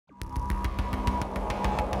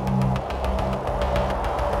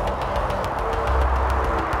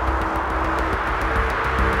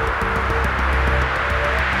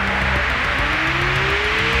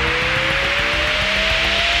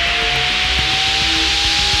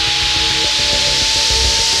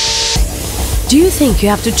Do you think you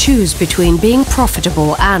have to choose between being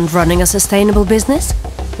profitable and running a sustainable business?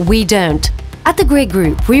 We don't. At the Grieg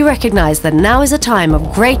Group, we recognize that now is a time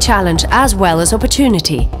of great challenge as well as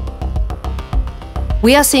opportunity.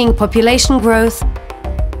 We are seeing population growth,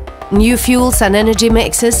 new fuels and energy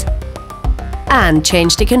mixes, and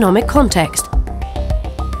changed economic context.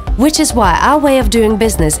 Which is why our way of doing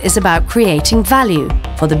business is about creating value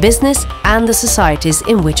for the business and the societies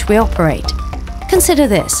in which we operate. Consider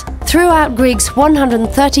this. Throughout Grieg's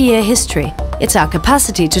 130-year history, it's our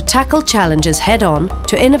capacity to tackle challenges head-on,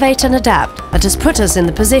 to innovate and adapt, that has put us in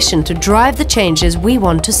the position to drive the changes we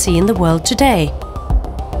want to see in the world today.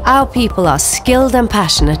 Our people are skilled and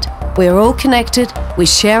passionate. We are all connected, we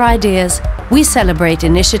share ideas, we celebrate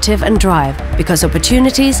initiative and drive, because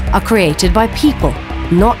opportunities are created by people,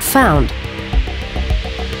 not found.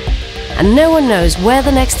 And no one knows where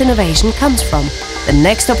the next innovation comes from, the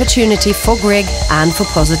next opportunity for Grieg and for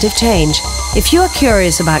positive change. If you are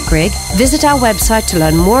curious about Grieg, visit our website to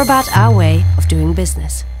learn more about our way of doing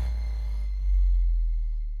business.